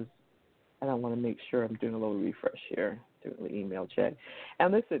because I don't want to make sure I'm doing a little refresh here. Doing an email check.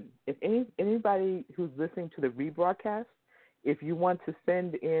 And listen, if anybody who's listening to the rebroadcast, if you want to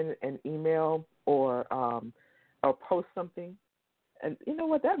send in an email or post something, and you know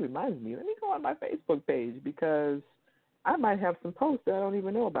what, that reminds me. Let me go on my Facebook page because I might have some posts that I don't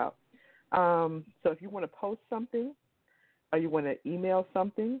even know about. So if you want to post something or you want to email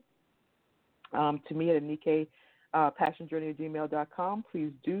something to me at Anika passionjourney@gmail.com,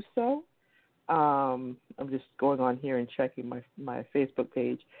 please do so. I'm just going on here and checking my Facebook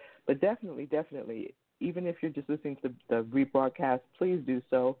page. But definitely, even if you're just listening to the rebroadcast, please do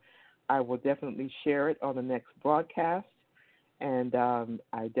so. I will definitely share it on the next broadcast. And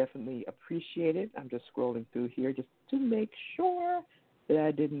I definitely appreciate it. I'm just scrolling through here just to make sure that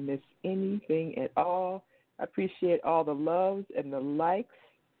I didn't miss anything at all. I appreciate all the loves and the likes.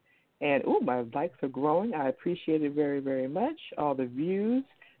 And, my likes are growing. I appreciate it very, very much. All the views,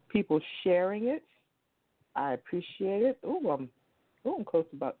 people sharing it. I appreciate it. I'm close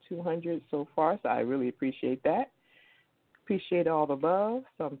to about 200 so far, so I really appreciate that. Appreciate all the love.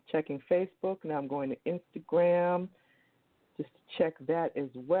 So I'm checking Facebook. Now I'm going to Instagram just to check that as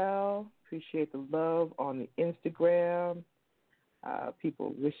well. Appreciate the love on the Instagram.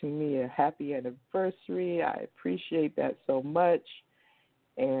 People wishing me a happy anniversary. I appreciate that so much.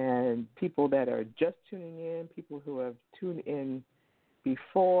 And people that are just tuning in, people who have tuned in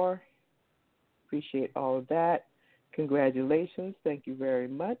before, appreciate all of that. Congratulations. Thank you very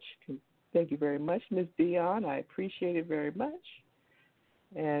much. Thank you very much, Ms. Dion. I appreciate it very much.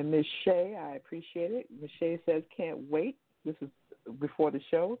 And Ms. Shea, I appreciate it. Ms. Shea says, can't wait. This is before the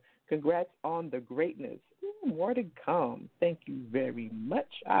show. Congrats on the greatness. Ooh, more to come. Thank you very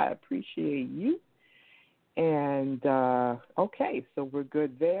much. I appreciate you. And, okay, so we're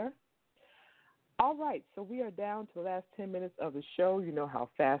good there. All right, so we are down to the last 10 minutes of the show. You know how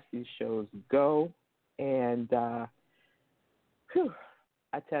fast these shows go. And,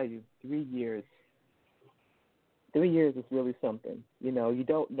 I tell you, 3 years. 3 years is really something. You know, you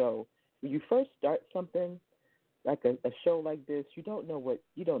don't know. When you first start something, like a show like this, you don't know what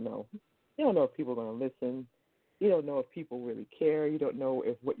you don't know. You don't know if people are going to listen. You don't know if people really care. You don't know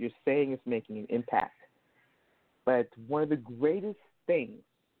if what you're saying is making an impact. But one of the greatest things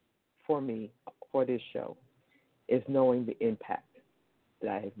for me for this show is knowing the impact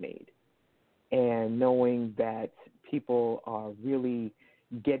that I have made and knowing that people are really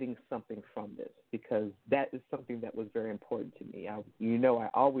getting something from this, because that is something that was very important to me. I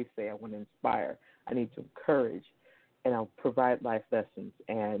always say I want to inspire. I need to encourage, and I'll provide life lessons.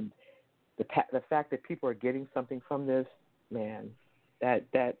 And the fact that people are getting something from this, man, that's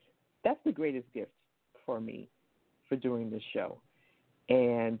the greatest gift for me for doing this show.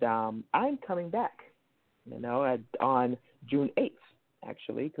 And I'm coming back, on June 8th,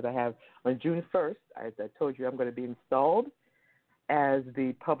 actually, because I have on June 1st, as I told you, I'm going to be installed as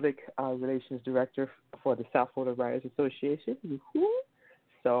the Public Relations Director for the South Florida Writers Association.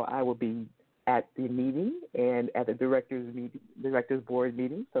 So I will be at the meeting and at the Directors Board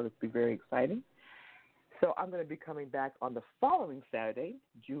meeting, so it'll be very exciting. So I'm going to be coming back on the following Saturday,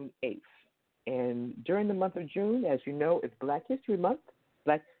 June 8th. And during the month of June, as you know, it's Black History Month.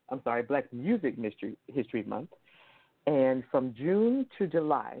 Black Music History Month. And from June to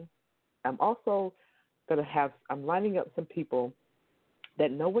July, I'm also I'm lining up some people that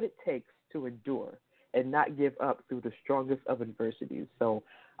know what it takes to endure and not give up through the strongest of adversities. So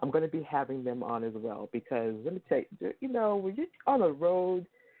I'm going to be having them on as well, because let me tell you, when you're on a road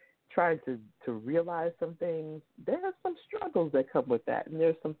trying to realize some things, there are some struggles that come with that. And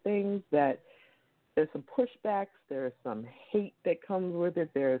there's some pushbacks, there's some hate that comes with it,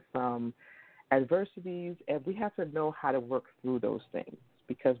 there's some adversities, and we have to know how to work through those things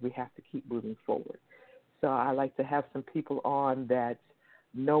because we have to keep moving forward. So I like to have some people on that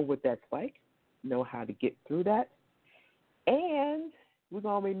know what that's like, know how to get through that. And we're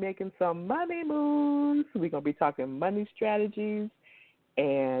going to be making some money moves. We're going to be talking money strategies.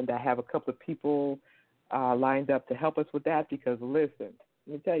 And I have a couple of people lined up to help us with that because, listen,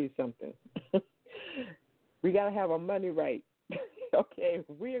 let me tell you something. We got to have our money right. Okay, if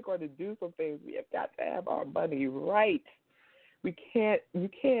we are going to do some things, we have got to have our money right.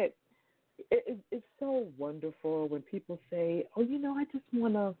 It's so wonderful when people say, I just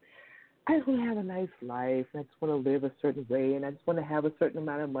want to have a nice life, and I just want to live a certain way, and I just want to have a certain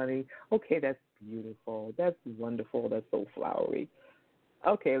amount of money. Okay, that's beautiful. That's wonderful. That's so flowery.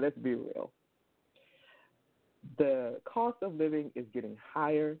 Okay, let's be real. The cost of living is getting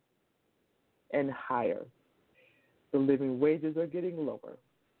higher and higher. The living wages are getting lower.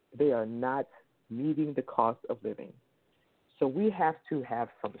 They are not meeting the cost of living. So we have to have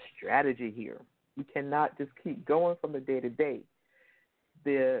some strategy here. We cannot just keep going from the day to day.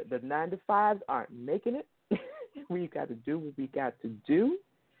 The 9-to-5s aren't making it. We've got to do what we got to do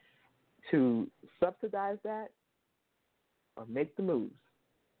to subsidize that or make the moves,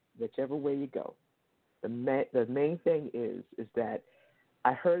 whichever way you go. The main thing is that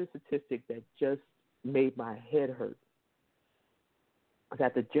I heard a statistic that just made my head hurt,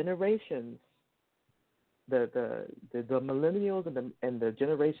 that the generations, the millennials and the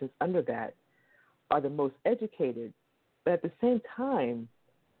generations under that are the most educated, but at the same time,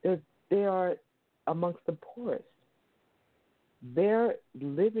 they are amongst the poorest. Their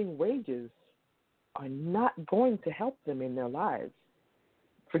living wages are not going to help them in their lives.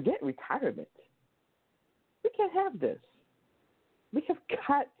 Forget retirement. We can't have this. We have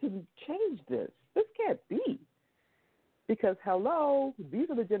got to change this. This can't be. Because, these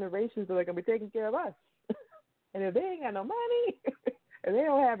are the generations that are going to be taking care of us. And if they ain't got no money, and they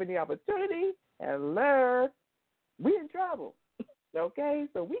don't have any opportunity, we in trouble. Okay?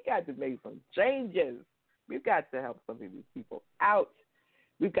 So we got to make some changes We've got to help some of these people out.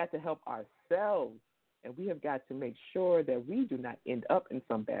 We've got to help ourselves. And we have got to make sure that we do not end up in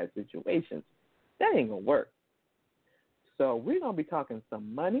some bad situations. That ain't going to work. So we're going to be talking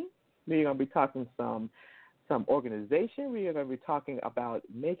some money. We're going to be talking some organization. We are going to be talking about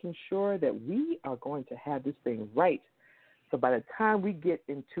making sure that we are going to have this thing right. So by the time we get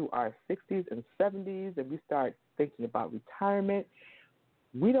into our 60s and 70s and we start thinking about retirement,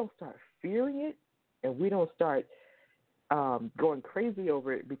 we don't start fearing it and we don't start going crazy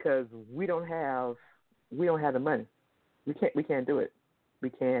over it because we don't have the money. We can't do it. We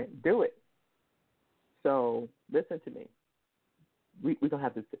can't do it. So listen to me. We're gonna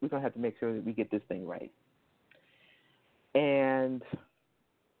have to make sure that we get this thing right. And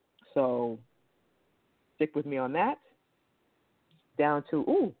so stick with me on that. Down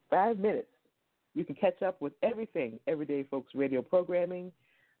to 5 minutes. You can catch up with everything Everyday Folks Radio programming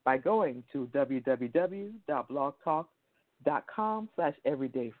by going to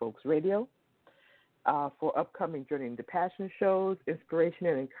www.blogtalk.com/everydayfolksradio. For upcoming Journey into Passion shows, inspiration,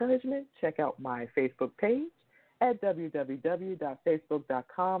 and encouragement, check out my Facebook page at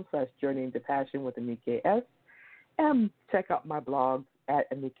www.facebook.com/Journey into Passion with Anika S. And check out my blog at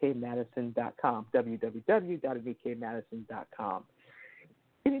AnikaMadison.com, www.AnikaMadison.com.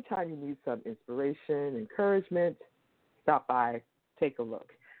 Anytime you need some inspiration, encouragement, stop by, take a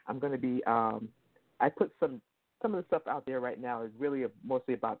look. I'm going to be, I put some of the stuff out there right now is really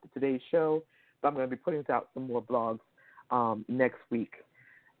mostly about today's show, but I'm going to be putting out some more blogs next week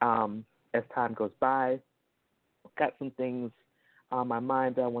as time goes by. I've got some things on my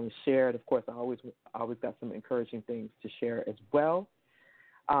mind that I want to share, and of course, I always got some encouraging things to share as well.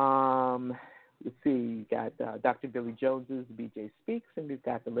 Let's see, you got Dr. Billy Jones's BJ Speaks, and we've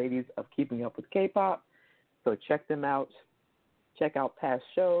got the ladies of Keeping Up with K-Pop. So check them out. Check out past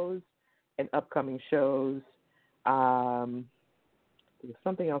shows and upcoming shows. There's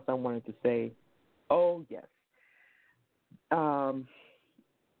something else I wanted to say. Oh, yes.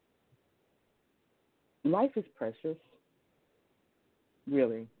 Life is precious,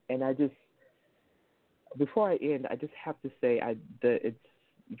 really. And before I end, I just have to say it's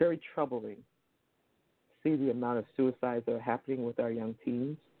very troubling to see the amount of suicides that are happening with our young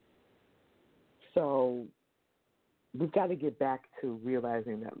teens. So we've got to get back to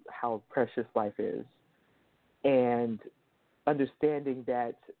realizing that how precious life is and understanding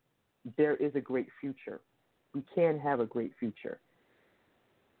that there is a great future. We can have a great future.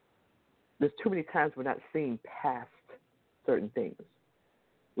 There's too many times we're not seeing past certain things.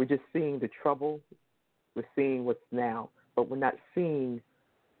 We're just seeing the trouble. We're seeing what's now, but we're not seeing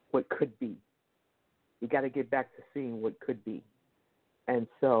what could be. We got to get back to seeing what could be. And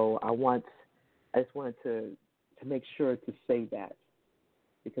so I just wanted to make sure to say that,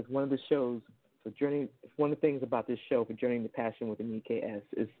 because one of the things about this show for Journeying to Passion with Anika S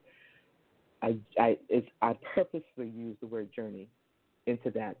is I purposely use the word journey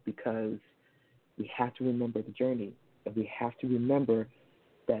into that because we have to remember the journey, and we have to remember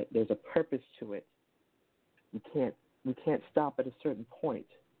that there's a purpose to it. We can't stop at a certain point.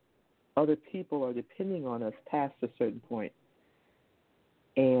 Other people are depending on us past a certain point,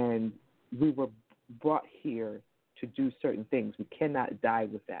 and we were brought here to do certain things. We cannot die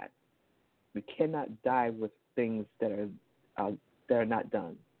with that. We cannot die with things that are not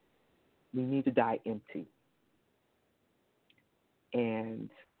done. We need to die empty. And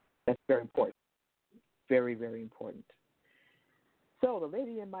that's very important. Very, very important. So the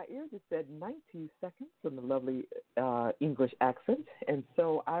lady in my ear just said 90 seconds in the lovely English accent. And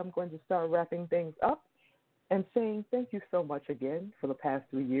so I'm going to start wrapping things up and saying thank you so much again for the past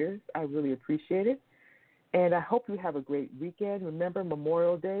 3 years. I really appreciate it. And I hope you have a great weekend. Remember,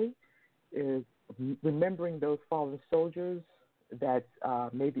 Memorial Day is remembering those fallen soldiers that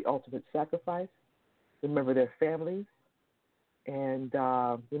made the ultimate sacrifice. Remember their families. And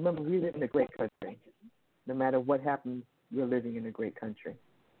remember, we live in a great country. No matter what happens, we're living in a great country.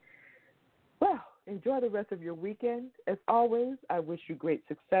 Well, enjoy the rest of your weekend. As always, I wish you great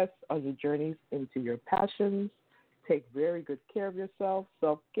success on your journeys into your passions. Take very good care of yourself.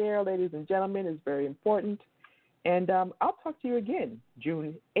 Self-care, ladies and gentlemen, is very important. And I'll talk to you again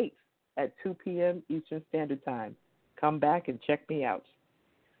June 8th at 2 p.m. Eastern Standard Time. Come back and check me out.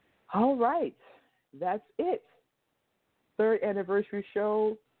 All right. That's it. Third anniversary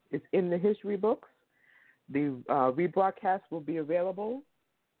show is in the history books. The rebroadcast will be available.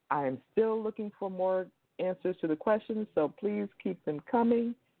 I am still looking for more answers to the questions, so please keep them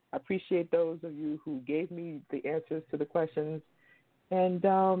coming. I appreciate those of you who gave me the answers to the questions. And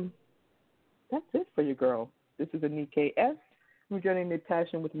that's it for you, girl. This is Anika S. I'm Journeying to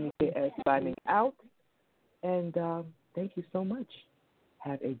Passion with Anika S. signing out. And thank you so much.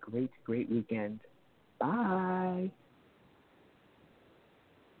 Have a great, great weekend. Bye.